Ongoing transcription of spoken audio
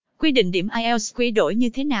Quy định điểm IELTS quy đổi như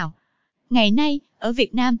thế nào? Ngày nay, ở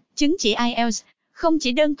Việt Nam, chứng chỉ IELTS không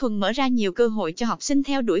chỉ đơn thuần mở ra nhiều cơ hội cho học sinh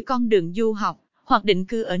theo đuổi con đường du học hoặc định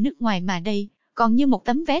cư ở nước ngoài mà đây còn như một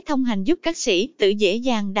tấm vé thông hành giúp các sĩ tử dễ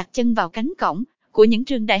dàng đặt chân vào cánh cổng của những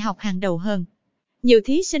trường đại học hàng đầu hơn. Nhiều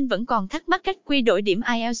thí sinh vẫn còn thắc mắc cách quy đổi điểm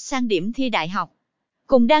IELTS sang điểm thi đại học.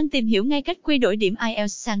 Cùng đang tìm hiểu ngay cách quy đổi điểm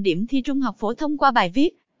IELTS sang điểm thi trung học phổ thông qua bài viết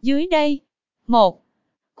dưới đây. 1.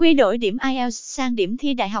 Quy đổi điểm IELTS sang điểm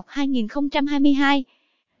thi đại học 2022.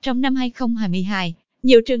 Trong năm 2022,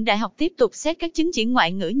 nhiều trường đại học tiếp tục xét các chứng chỉ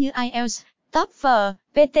ngoại ngữ như IELTS, TOEFL,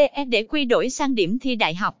 PTE để quy đổi sang điểm thi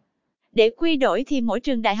đại học. Để quy đổi thì mỗi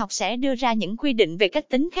trường đại học sẽ đưa ra những quy định về cách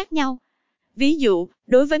tính khác nhau. Ví dụ,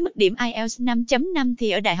 đối với mức điểm IELTS 5.5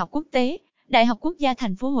 thì ở Đại học Quốc tế, Đại học Quốc gia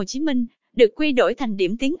Thành phố Hồ Chí Minh được quy đổi thành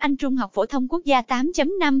điểm tiếng Anh Trung học phổ thông quốc gia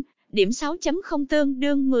 8.5, điểm 6.0 tương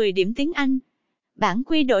đương 10 điểm tiếng Anh. Bảng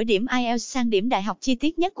quy đổi điểm IELTS sang điểm đại học chi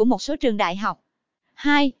tiết nhất của một số trường đại học.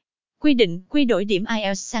 2. Quy định quy đổi điểm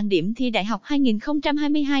IELTS sang điểm thi đại học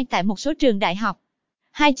 2022 tại một số trường đại học.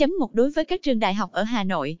 2.1 đối với các trường đại học ở Hà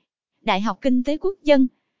Nội. Đại học Kinh tế Quốc dân.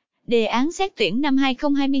 Đề án xét tuyển năm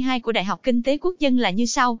 2022 của Đại học Kinh tế Quốc dân là như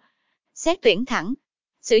sau. Xét tuyển thẳng.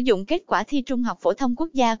 Sử dụng kết quả thi Trung học phổ thông quốc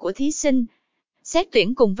gia của thí sinh. Xét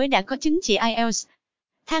tuyển cùng với đã có chứng chỉ IELTS.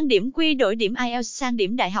 Thang điểm quy đổi điểm IELTS sang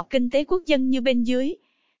điểm Đại học Kinh tế Quốc dân như bên dưới.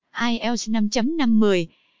 IELTS 5.510,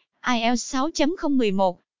 IELTS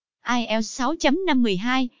 6.011, IELTS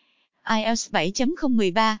 6.512, IELTS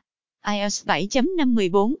 7.013, IELTS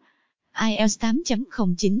 7.514, IELTS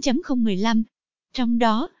 8.09.015. Trong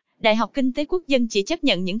đó, Đại học Kinh tế Quốc dân chỉ chấp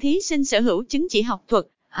nhận những thí sinh sở hữu chứng chỉ học thuật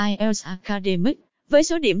IELTS Academic với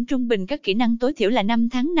số điểm trung bình các kỹ năng tối thiểu là 5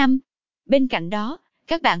 tháng 5. Bên cạnh đó,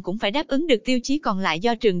 các bạn cũng phải đáp ứng được tiêu chí còn lại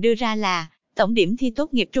do trường đưa ra là tổng điểm thi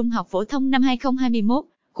tốt nghiệp trung học phổ thông năm 2021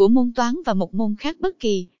 của môn toán và một môn khác bất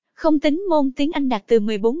kỳ, không tính môn tiếng Anh đạt từ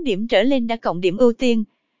 14 điểm trở lên đã cộng điểm ưu tiên.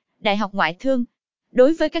 Đại học ngoại thương.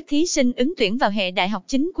 Đối với các thí sinh ứng tuyển vào hệ đại học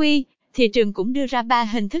chính quy, thì trường cũng đưa ra 3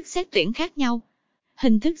 hình thức xét tuyển khác nhau.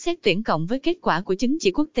 Hình thức xét tuyển cộng với kết quả của chứng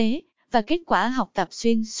chỉ quốc tế và kết quả học tập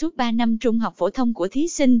xuyên suốt 3 năm trung học phổ thông của thí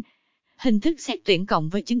sinh. Hình thức xét tuyển cộng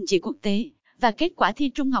với chứng chỉ quốc tế và kết quả thi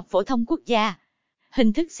trung học phổ thông quốc gia.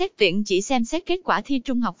 Hình thức xét tuyển chỉ xem xét kết quả thi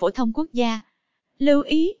trung học phổ thông quốc gia. Lưu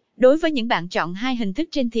ý, đối với những bạn chọn hai hình thức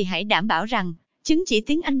trên thì hãy đảm bảo rằng chứng chỉ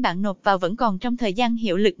tiếng Anh bạn nộp vào vẫn còn trong thời gian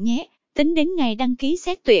hiệu lực nhé, tính đến ngày đăng ký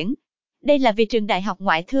xét tuyển. Đây là vì trường đại học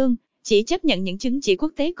ngoại thương chỉ chấp nhận những chứng chỉ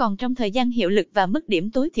quốc tế còn trong thời gian hiệu lực và mức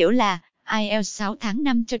điểm tối thiểu là IELTS 6 tháng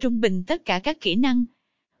 5 cho trung bình tất cả các kỹ năng.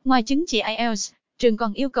 Ngoài chứng chỉ IELTS, trường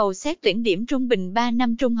còn yêu cầu xét tuyển điểm trung bình 3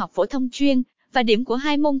 năm trung học phổ thông chuyên và điểm của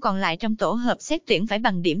 2 môn còn lại trong tổ hợp xét tuyển phải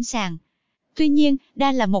bằng điểm sàn. Tuy nhiên,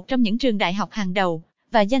 DA là một trong những trường đại học hàng đầu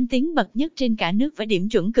và danh tiếng bậc nhất trên cả nước với điểm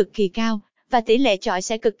chuẩn cực kỳ cao và tỷ lệ chọi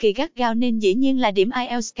sẽ cực kỳ gắt gao nên dĩ nhiên là điểm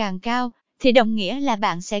IELTS càng cao thì đồng nghĩa là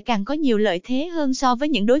bạn sẽ càng có nhiều lợi thế hơn so với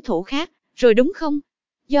những đối thủ khác, rồi đúng không?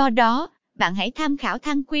 Do đó, bạn hãy tham khảo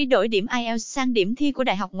thang quy đổi điểm IELTS sang điểm thi của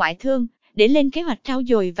Đại học Ngoại thương để lên kế hoạch trau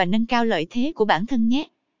dồi và nâng cao lợi thế của bản thân nhé.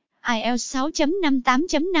 IELTS 6.5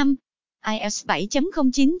 8.5, IELTS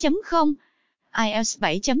 7.09.0, IELTS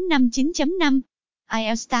 7.59.5,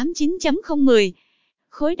 IELTS 89.010.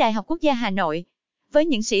 Khối Đại học Quốc gia Hà Nội. Với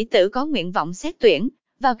những sĩ tử có nguyện vọng xét tuyển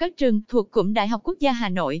vào các trường thuộc cụm Đại học Quốc gia Hà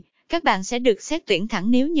Nội, các bạn sẽ được xét tuyển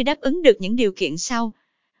thẳng nếu như đáp ứng được những điều kiện sau.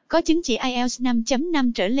 Có chứng chỉ IELTS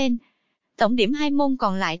 5.5 trở lên. Tổng điểm 2 môn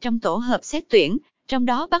còn lại trong tổ hợp xét tuyển, trong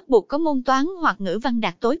đó bắt buộc có môn toán hoặc ngữ văn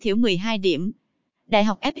đạt tối thiểu 12 điểm. Đại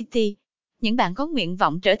học FPT. Những bạn có nguyện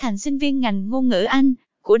vọng trở thành sinh viên ngành ngôn ngữ Anh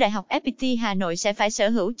của Đại học FPT Hà Nội sẽ phải sở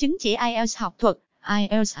hữu chứng chỉ IELTS học thuật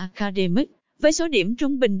IELTS Academic với số điểm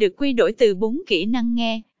trung bình được quy đổi từ 4 kỹ năng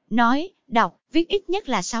nghe, nói, đọc, viết ít nhất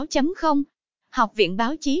là 6.0. Học viện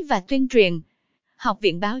Báo chí và Tuyên truyền. Học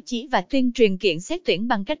viện Báo chí và Tuyên truyền kiện xét tuyển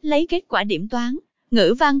bằng cách lấy kết quả điểm toán,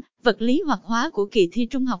 ngữ văn, vật lý hoặc hóa của kỳ thi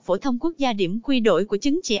Trung học phổ thông quốc gia điểm quy đổi của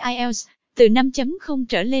chứng chỉ IELTS từ 5.0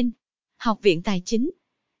 trở lên. Học viện Tài chính.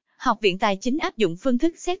 Học viện Tài chính áp dụng phương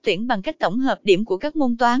thức xét tuyển bằng cách tổng hợp điểm của các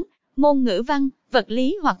môn toán, môn ngữ văn, vật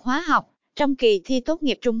lý hoặc hóa học trong kỳ thi tốt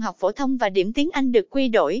nghiệp trung học phổ thông và điểm tiếng Anh được quy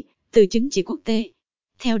đổi từ chứng chỉ quốc tế.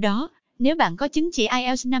 Theo đó, nếu bạn có chứng chỉ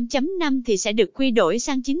IELTS 5.5 thì sẽ được quy đổi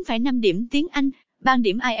sang 9,5 điểm tiếng Anh, bằng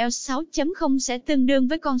điểm IELTS 6.0 sẽ tương đương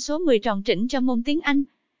với con số 10 tròn trĩnh cho môn tiếng Anh.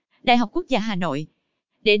 Đại học Quốc gia Hà Nội.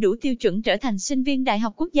 Để đủ tiêu chuẩn trở thành sinh viên Đại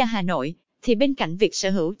học Quốc gia Hà Nội, thì bên cạnh việc sở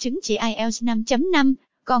hữu chứng chỉ IELTS 5.5,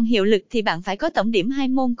 còn hiệu lực thì bạn phải có tổng điểm 2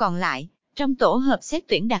 môn còn lại trong tổ hợp xét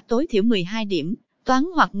tuyển đạt tối thiểu 12 điểm, toán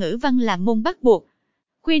hoặc ngữ văn là môn bắt buộc.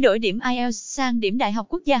 Quy đổi điểm IELTS sang điểm Đại học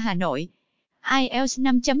Quốc gia Hà Nội. IELTS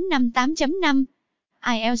 5.5 8.5,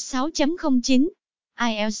 IELTS 6.09,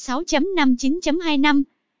 IELTS 6.5 9.25,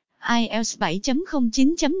 IELTS 7.0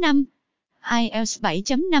 9.5, IELTS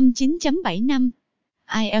 7.5 9.75,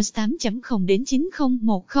 IELTS 8.0 đến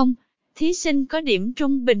 9010. Thí sinh có điểm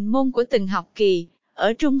trung bình môn của từng học kỳ,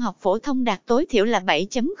 ở trung học phổ thông đạt tối thiểu là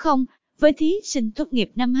 7.0. Với thí sinh tốt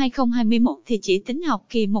nghiệp năm 2021 thì chỉ tính học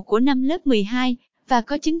kỳ 1 của năm lớp 12 và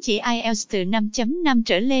có chứng chỉ IELTS từ 5.5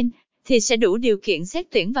 trở lên thì sẽ đủ điều kiện xét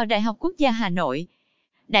tuyển vào Đại học Quốc gia Hà Nội.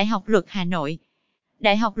 Đại học Luật Hà Nội.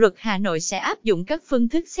 Đại học Luật Hà Nội sẽ áp dụng các phương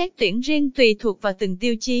thức xét tuyển riêng tùy thuộc vào từng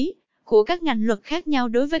tiêu chí của các ngành luật khác nhau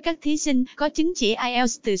đối với các thí sinh có chứng chỉ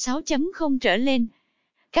IELTS từ 6.0 trở lên.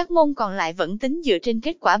 Các môn còn lại vẫn tính dựa trên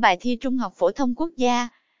kết quả bài thi Trung học phổ thông quốc gia.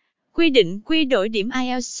 Quy định quy đổi điểm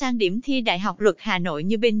IELTS sang điểm thi Đại học Luật Hà Nội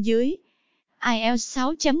như bên dưới. IELTS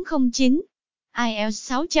 6.09,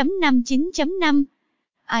 IELTS 6.5 9.5,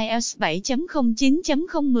 IELTS 7.0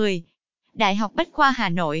 9.010. Đại học Bách khoa Hà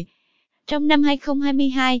Nội. Trong năm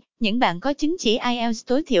 2022, những bạn có chứng chỉ IELTS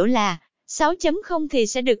tối thiểu là 6.0 thì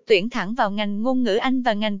sẽ được tuyển thẳng vào ngành ngôn ngữ Anh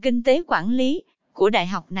và ngành kinh tế quản lý của đại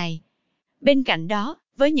học này. Bên cạnh đó,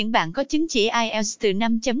 với những bạn có chứng chỉ IELTS từ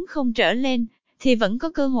 5.0 trở lên, thì vẫn có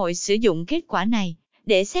cơ hội sử dụng kết quả này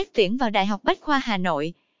để xét tuyển vào Đại học Bách khoa Hà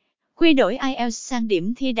Nội. Quy đổi IELTS sang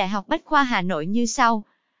điểm thi Đại học Bách khoa Hà Nội như sau.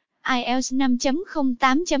 IELTS 5.0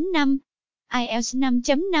 8.5, IELTS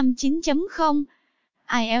 5.5 9.0,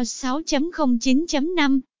 IELTS 6.0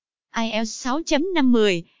 9.5, IELTS 6.5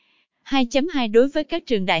 10. 2.2 đối với các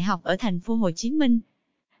trường đại học ở thành phố Hồ Chí Minh.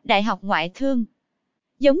 Đại học Ngoại thương.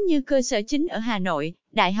 Giống như cơ sở chính ở Hà Nội,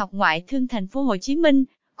 Đại học Ngoại thương thành phố Hồ Chí Minh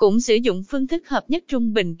cũng sử dụng phương thức hợp nhất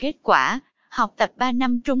trung bình kết quả học tập 3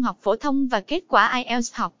 năm trung học phổ thông và kết quả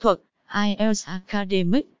IELTS học thuật, IELTS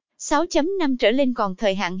Academic, 6.5 trở lên, còn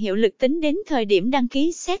thời hạn hiệu lực tính đến thời điểm đăng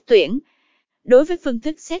ký xét tuyển. Đối với phương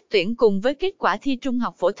thức xét tuyển cùng với kết quả thi Trung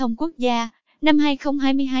học phổ thông quốc gia, năm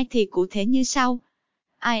 2022 thì cụ thể như sau.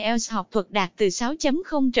 IELTS học thuật đạt từ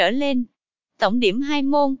 6.0 trở lên. Tổng điểm 2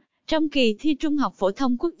 môn, trong kỳ thi Trung học phổ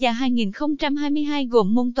thông quốc gia 2022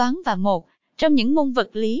 gồm môn toán và một trong những môn vật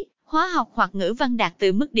lý, hóa học hoặc ngữ văn đạt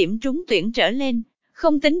từ mức điểm trúng tuyển trở lên,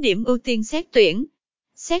 không tính điểm ưu tiên xét tuyển.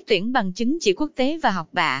 Xét tuyển bằng chứng chỉ quốc tế và học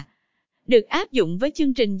bạ. Được áp dụng với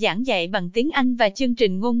chương trình giảng dạy bằng tiếng Anh và chương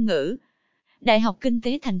trình ngôn ngữ. Đại học Kinh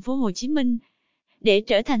tế Thành phố Hồ Chí Minh. Để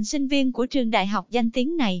trở thành sinh viên của trường đại học danh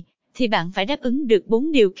tiếng này, thì bạn phải đáp ứng được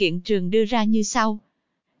 4 điều kiện trường đưa ra như sau.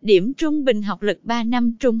 Điểm trung bình học lực 3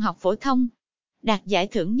 năm trung học phổ thông. Đạt giải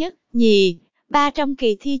thưởng nhất, nhì, 3 trong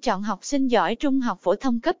kỳ thi chọn học sinh giỏi trung học phổ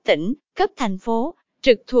thông cấp tỉnh, cấp thành phố,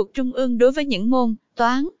 trực thuộc trung ương đối với những môn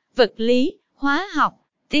toán, vật lý, hóa học,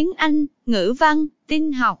 tiếng Anh, ngữ văn,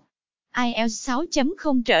 tin học. IELTS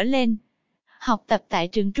 6.0 trở lên. Học tập tại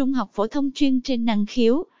trường trung học phổ thông chuyên trên năng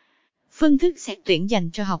khiếu. Phương thức xét tuyển dành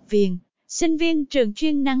cho học viên, sinh viên trường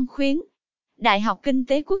chuyên năng khuyến. Đại học Kinh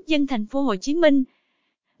tế Quốc dân Thành phố Hồ Chí Minh.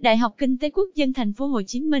 Đại học Kinh tế Quốc dân Thành phố Hồ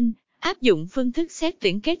Chí Minh áp dụng phương thức xét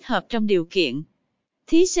tuyển kết hợp trong điều kiện.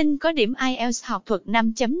 Thí sinh có điểm IELTS học thuật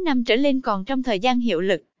 5.5 trở lên còn trong thời gian hiệu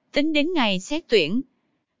lực, tính đến ngày xét tuyển.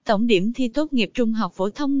 Tổng điểm thi tốt nghiệp trung học phổ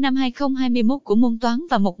thông năm 2021 của môn toán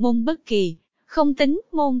và một môn bất kỳ, không tính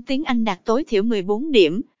môn tiếng Anh đạt tối thiểu 14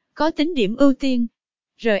 điểm, có tính điểm ưu tiên.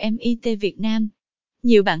 RMIT Việt Nam.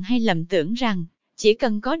 Nhiều bạn hay lầm tưởng rằng, chỉ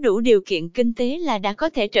cần có đủ điều kiện kinh tế là đã có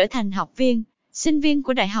thể trở thành học viên, sinh viên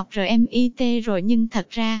của Đại học RMIT rồi, nhưng thật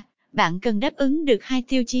ra, bạn cần đáp ứng được 2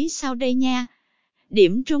 tiêu chí sau đây nha.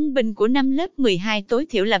 Điểm trung bình của năm lớp 12 tối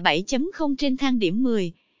thiểu là 7.0 trên thang điểm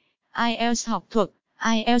 10. IELTS học thuật,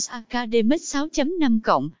 IELTS Academic 6.5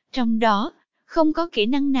 cộng, trong đó, không có kỹ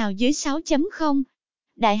năng nào dưới 6.0.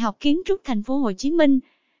 Đại học Kiến trúc Thành phố Hồ Chí Minh.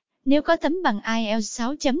 Nếu có tấm bằng IELTS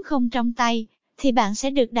 6.0 trong tay, thì bạn sẽ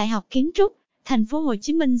được Đại học Kiến trúc Thành phố Hồ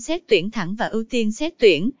Chí Minh xét tuyển thẳng và ưu tiên xét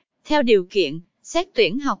tuyển theo điều kiện xét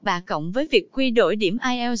tuyển học bạ cộng với việc quy đổi điểm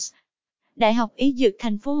IELTS. Đại học Y Dược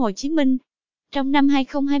Thành phố Hồ Chí Minh. Trong năm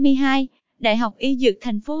 2022, Đại học Y Dược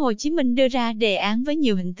Thành phố Hồ Chí Minh đưa ra đề án với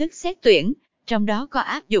nhiều hình thức xét tuyển, trong đó có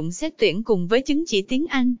áp dụng xét tuyển cùng với chứng chỉ tiếng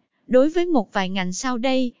Anh đối với một vài ngành sau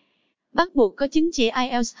đây. Bắt buộc có chứng chỉ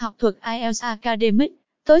IELTS học thuật IELTS Academic,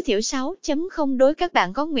 tối thiểu 6.0 đối các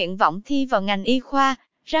bạn có nguyện vọng thi vào ngành y khoa,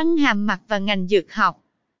 răng hàm mặt và ngành dược học.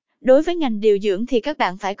 Đối với ngành điều dưỡng thì các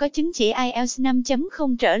bạn phải có chứng chỉ IELTS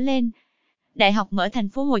 5.0 trở lên. Đại học Mở Thành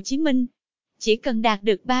phố Hồ Chí Minh. Chỉ cần đạt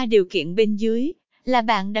được 3 điều kiện bên dưới là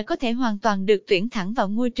bạn đã có thể hoàn toàn được tuyển thẳng vào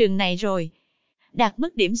ngôi trường này rồi. Đạt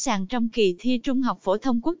mức điểm sàn trong kỳ thi Trung học phổ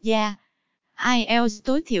thông quốc gia. IELTS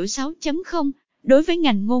tối thiểu 6.0 đối với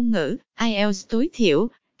ngành ngôn ngữ, IELTS tối thiểu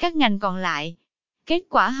các ngành còn lại. Kết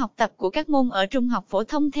quả học tập của các môn ở trung học phổ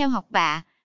thông theo học bạ